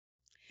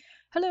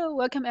Hello,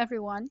 welcome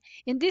everyone.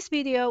 In this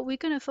video, we're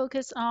going to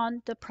focus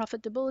on the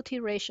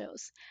profitability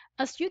ratios.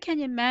 As you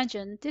can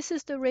imagine, this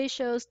is the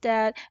ratios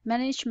that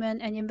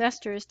management and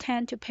investors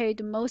tend to pay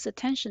the most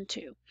attention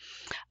to.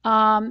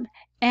 Um,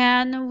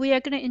 and we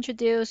are going to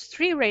introduce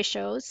three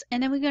ratios,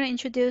 and then we're going to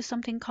introduce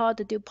something called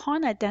the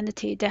DuPont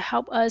identity that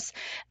help us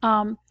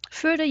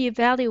further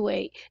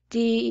evaluate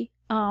the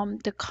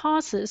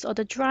causes or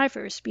the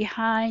drivers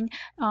behind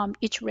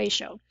each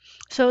ratio.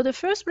 So the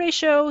first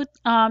ratio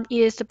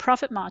is the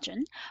profit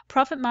margin.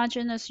 Profit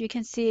margin, as you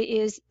can see,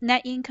 is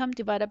net income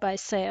divided by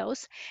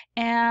sales,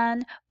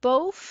 and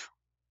both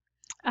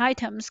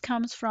items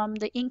comes from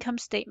the income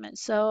statement.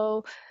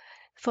 So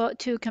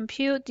to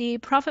compute the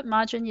profit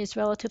margin is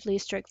relatively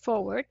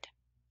straightforward.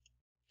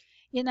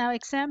 In our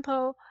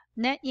example,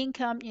 net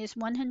income is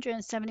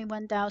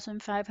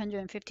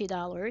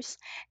 $171,550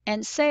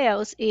 and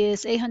sales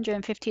is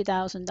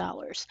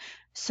 $850,000.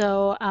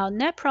 So our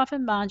net profit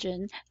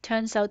margin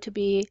turns out to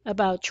be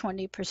about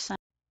 20%.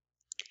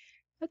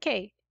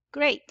 Okay,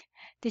 great.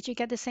 Did you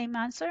get the same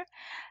answer?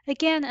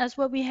 Again, as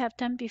what we have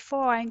done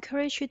before, I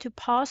encourage you to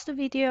pause the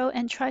video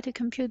and try to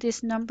compute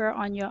this number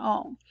on your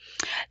own.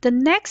 The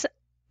next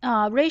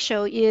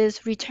ratio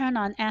is return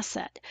on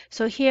asset.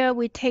 So here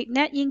we take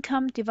net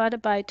income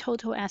divided by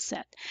total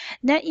asset.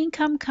 Net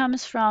income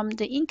comes from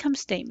the income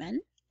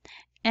statement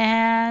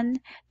and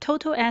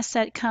total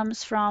asset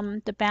comes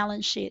from the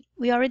balance sheet.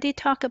 We already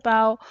talked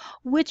about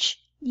which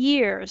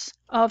years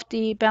of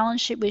the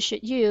balance sheet we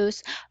should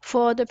use.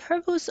 For the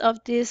purpose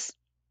of this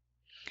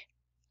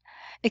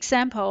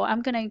example,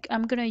 I'm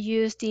gonna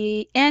use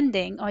the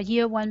ending or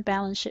year one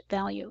balance sheet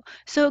value.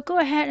 So go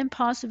ahead and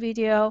pause the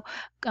video,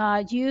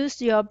 use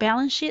your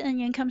balance sheet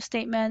and income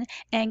statement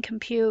and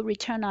compute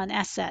return on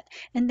asset,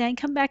 and then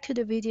come back to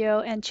the video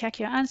and check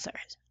your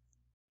answers.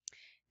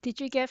 Did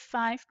you get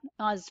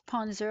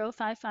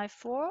 5.0554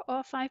 or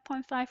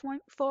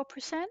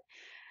 5.514%?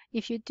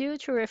 If you do,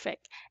 terrific.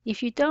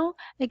 If you don't,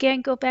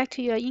 again, go back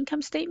to your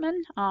income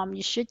statement.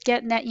 You should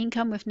get net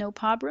income with no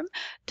problem.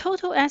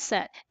 Total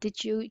asset,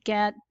 did you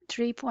get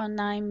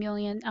 3.9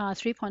 million,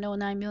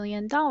 $3.09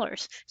 million?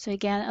 So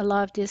again, a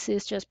lot of this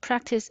is just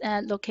practice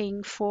at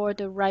looking for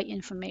the right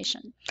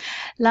information.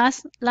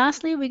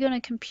 Lastly, we're going to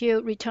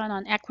compute return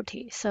on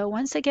equity. So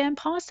once again,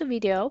 pause the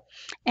video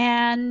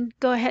and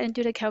go ahead and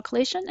do the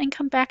calculation and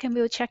come back and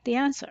we'll check the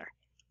answer.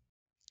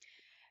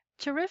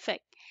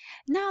 Terrific.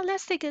 Now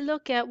let's take a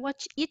look at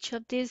what each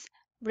of these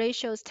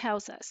ratios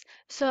tells us.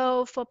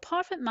 So for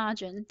profit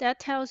margin, that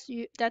tells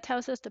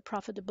us the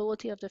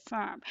profitability of the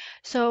firm.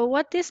 So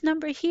what this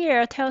number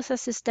here tells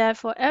us is that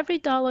for every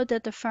dollar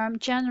that the firm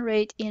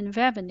generates in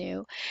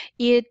revenue,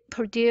 it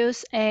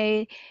produces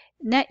a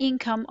net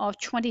income of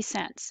 20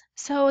 cents.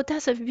 So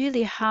that's a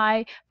really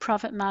high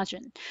profit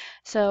margin.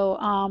 So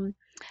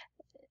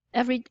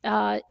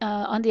another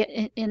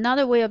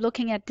way of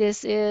looking at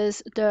this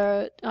is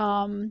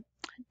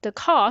the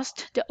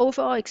cost, the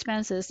overall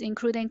expenses,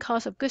 including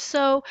cost of goods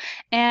sold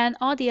and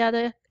all the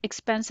other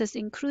expenses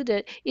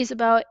included, is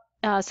about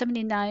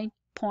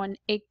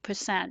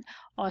 79.8%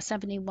 or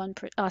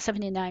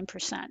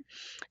 79%.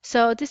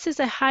 So this is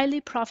a highly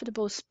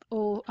profitable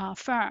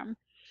firm.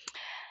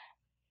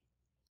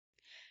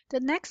 The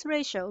next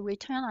ratio,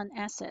 return on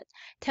asset,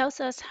 tells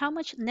us how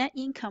much net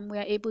income we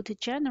are able to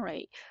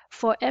generate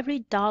for every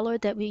dollar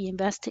that we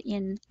invest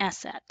in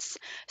assets.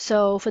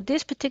 So for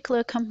this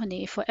particular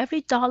company, for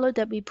every dollar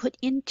that we put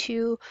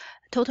into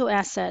total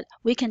asset,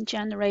 we can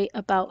generate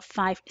about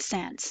 5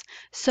 cents.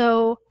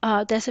 So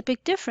there's a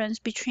big difference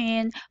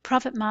between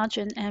profit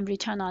margin and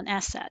return on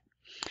asset.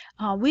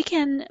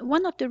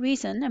 One of the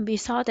reasons, and we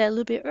saw that a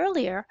little bit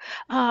earlier,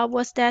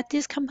 was that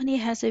this company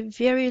has a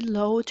very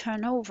low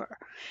turnover.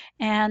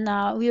 And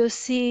we'll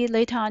see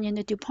later on in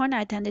the DuPont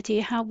identity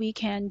how we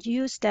can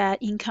use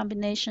that in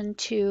combination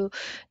to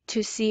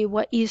see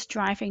what is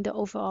driving the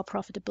overall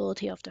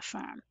profitability of the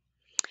firm.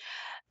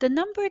 The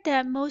number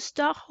that most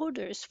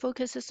stockholders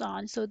focuses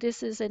on, so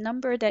this is a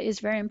number that is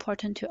very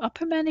important to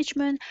upper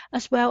management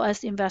as well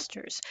as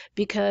investors,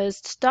 because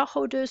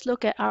stockholders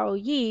look at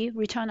ROE,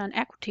 return on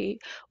equity,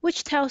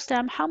 which tells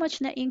them how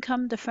much net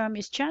income the firm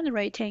is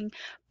generating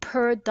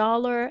per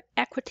dollar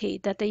equity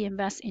that they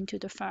invest into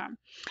the firm.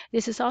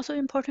 This is also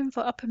important for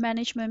upper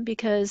management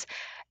because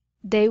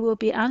they will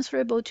be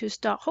answerable to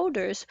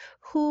stockholders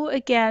who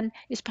again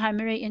is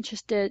primarily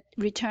interested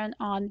return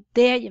on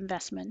their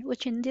investment,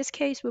 which in this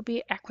case will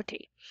be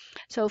equity.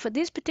 So for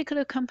this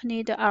particular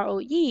company, the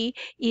ROE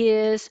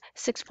is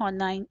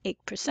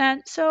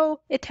 6.98%. So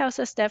it tells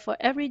us that for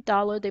every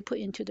dollar they put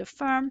into the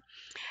firm,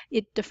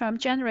 the firm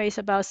generates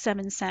about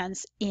 7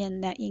 cents in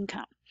net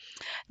income.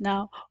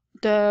 Now,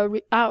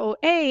 the ROA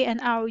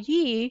and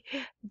ROE,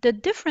 the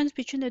difference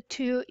between the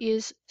two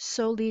is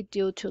solely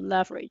due to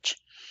leverage.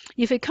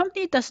 If a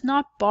company does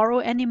not borrow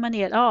any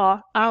money at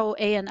all, ROA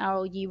and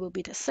ROE will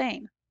be the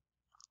same.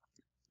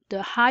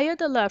 the higher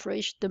the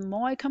leverage, the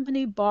more a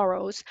company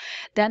borrows,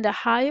 then the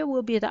higher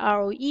will be the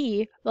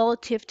ROE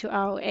relative to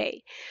ROA.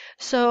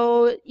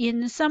 So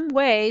in some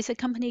ways, a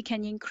company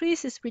can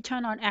increase its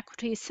return on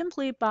equity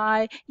simply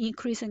by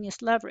increasing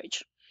its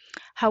leverage.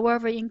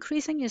 However,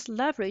 increasing its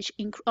leverage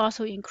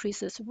also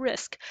increases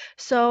risk.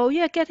 So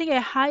you're getting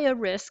a higher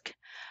risk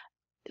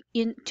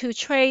to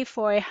trade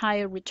for a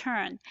higher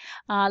return.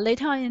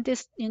 Later on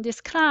in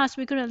this class,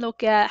 we're going to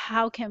look at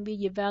how can we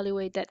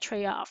evaluate that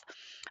trade-off.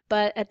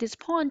 But at this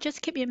point,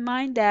 just keep in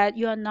mind that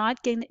you are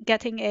not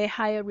getting a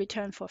higher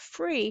return for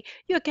free.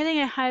 You're getting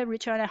a higher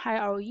return, a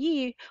higher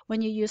ROE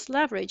when you use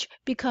leverage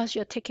because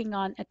you're taking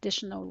on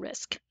additional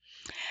risk.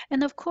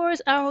 And of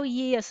course,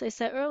 ROE, as I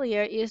said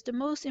earlier, is the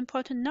most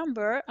important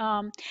number,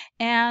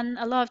 and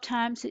a lot of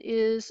times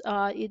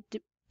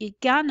it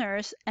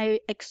garners an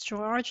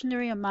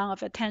extraordinary amount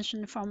of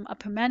attention from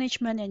upper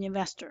management and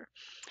investor.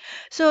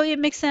 So it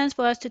makes sense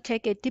for us to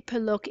take a deeper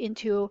look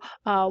into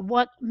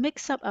what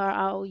makes up our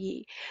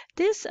ROE.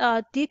 This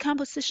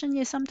decomposition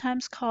is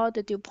sometimes called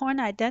the DuPont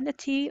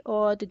identity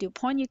or the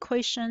DuPont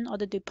equation or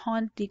the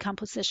DuPont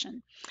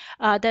decomposition.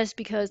 That's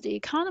because the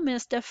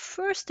economist, the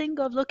first thing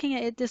of looking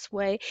at it this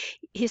way,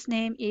 his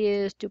name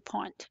is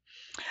DuPont.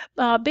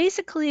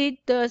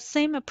 Basically, the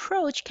same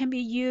approach can be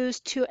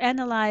used to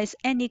analyze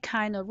any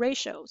kind of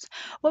ratios.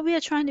 What we are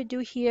trying to do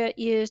here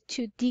is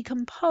to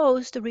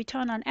decompose the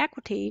return on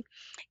equity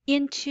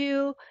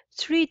into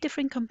three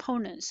different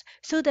components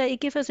so that it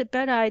gives us a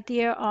better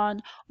idea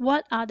on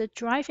what are the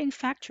driving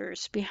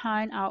factors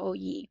behind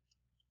ROE.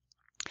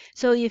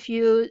 So if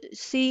you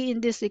see in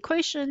this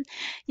equation,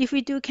 if we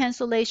do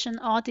cancellation,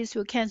 all these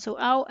will cancel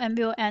out and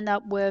we'll end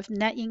up with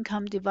net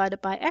income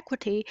divided by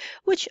equity,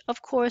 which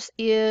of course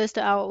is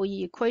the ROE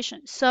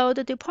equation. So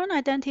the DuPont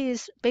identity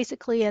is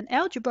basically an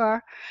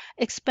algebra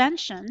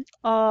expansion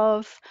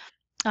of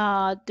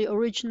the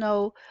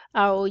original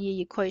ROE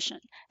equation.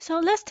 So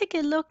let's take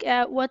a look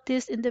at what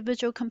this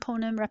individual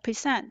component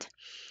represent.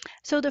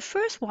 So the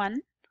first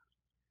one,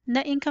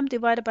 net income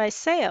divided by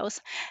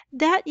sales,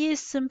 that is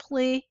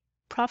simply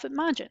profit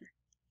margin.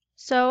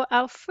 So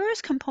our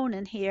first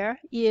component here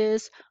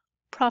is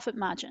profit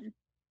margin.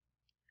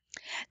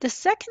 The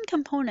second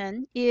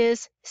component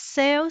is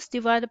sales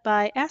divided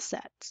by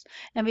assets,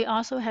 and we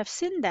also have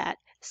seen that.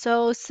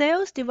 So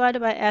sales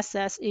divided by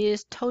assets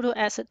is total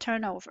asset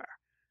turnover.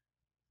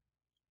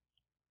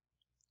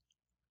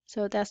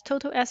 So that's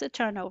total asset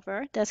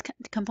turnover. That's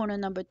component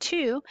number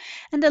 2.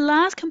 And the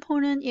last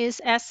component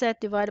is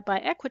asset divided by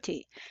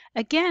equity.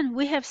 Again,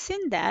 we have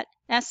seen that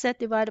asset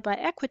divided by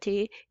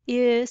equity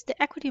is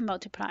the equity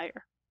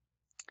multiplier.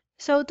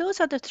 So those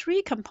are the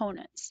three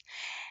components.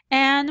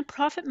 And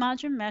profit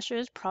margin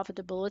measures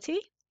profitability.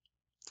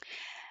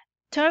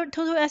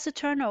 Total asset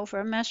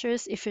turnover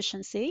measures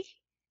efficiency.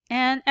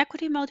 And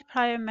equity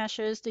multiplier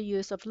measures the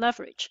use of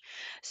leverage.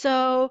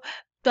 So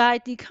by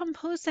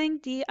decomposing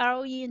the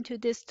ROE into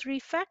these three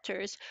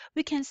factors,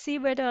 we can see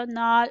whether or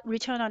not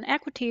return on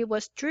equity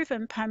was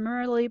driven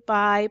primarily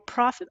by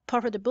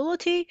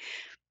profitability,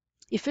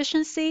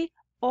 efficiency,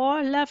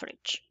 or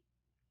leverage.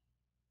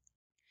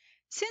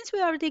 Since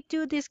we already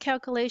do this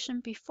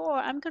calculation before,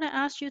 I'm going to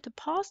ask you to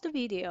pause the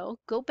video,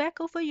 go back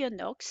over your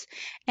notes,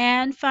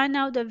 and find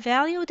out the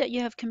value that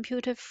you have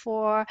computed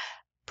for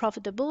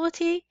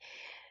profitability,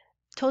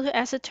 total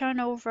asset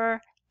turnover,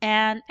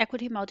 and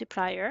equity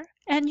multiplier,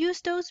 and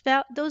use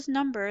those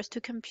numbers to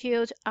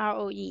compute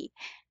ROE.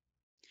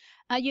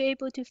 Are you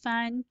able to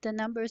find the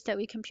numbers that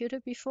we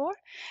computed before?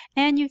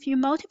 And if you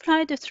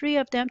multiply the three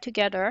of them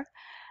together,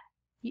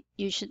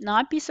 you should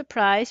not be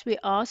surprised. We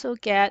also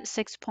get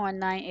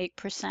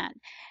 6.98%.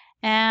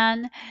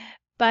 And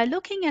by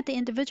looking at the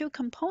individual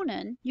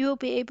component, you'll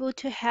be able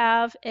to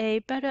have a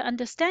better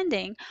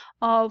understanding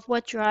of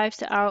what drives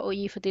the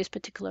ROE for this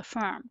particular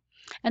firm.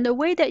 And the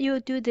way that you'll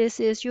do this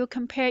is you'll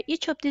compare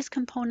each of these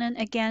components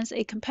against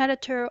a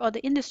competitor or the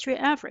industry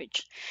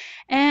average.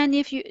 And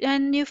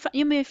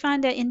you may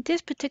find that in this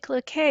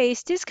particular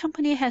case, this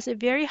company has a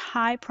very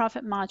high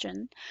profit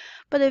margin,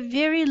 but a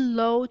very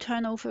low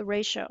turnover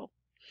ratio,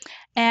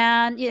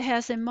 and it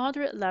has a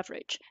moderate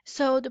leverage.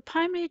 So the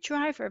primary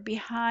driver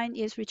behind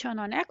its return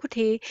on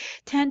equity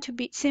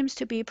seems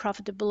to be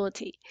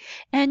profitability.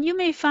 And you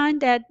may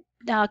find that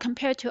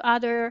compared to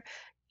other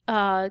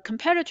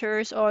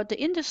competitors or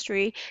the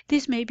industry,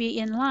 this may be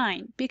in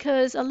line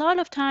because a lot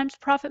of times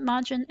profit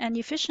margin and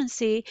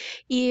efficiency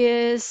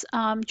is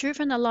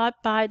driven a lot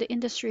by the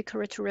industry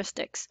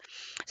characteristics.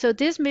 So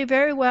this may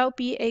very well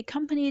be a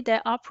company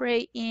that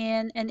operate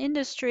in an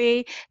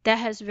industry that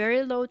has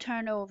very low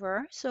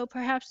turnover. So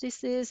perhaps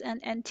this is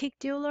an antique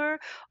dealer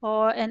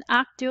or an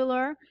art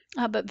dealer,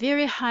 but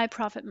very high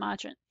profit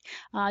margin.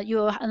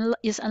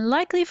 It's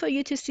unlikely for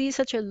you to see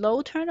such a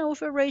low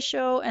turnover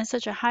ratio and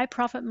such a high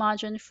profit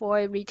margin for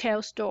a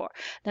retail store.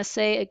 Let's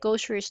say a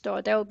grocery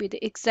store, that would be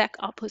the exact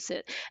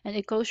opposite. And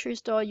a grocery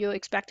store, you'll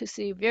expect to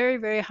see very,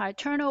 very high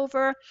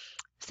turnover.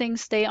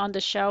 Things stay on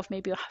the shelf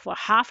maybe for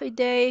half a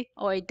day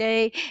or a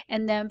day,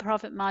 and then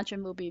profit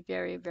margin will be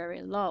very,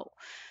 very low.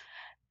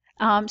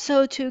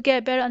 So to get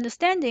a better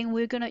understanding,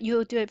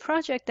 you'll do a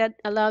project that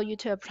allow you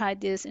to apply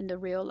this in the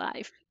real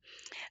life.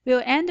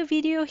 We'll end the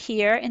video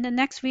here. In the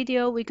next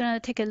video, we're going to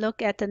take a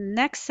look at the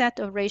next set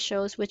of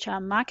ratios, which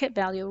are market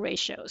value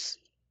ratios.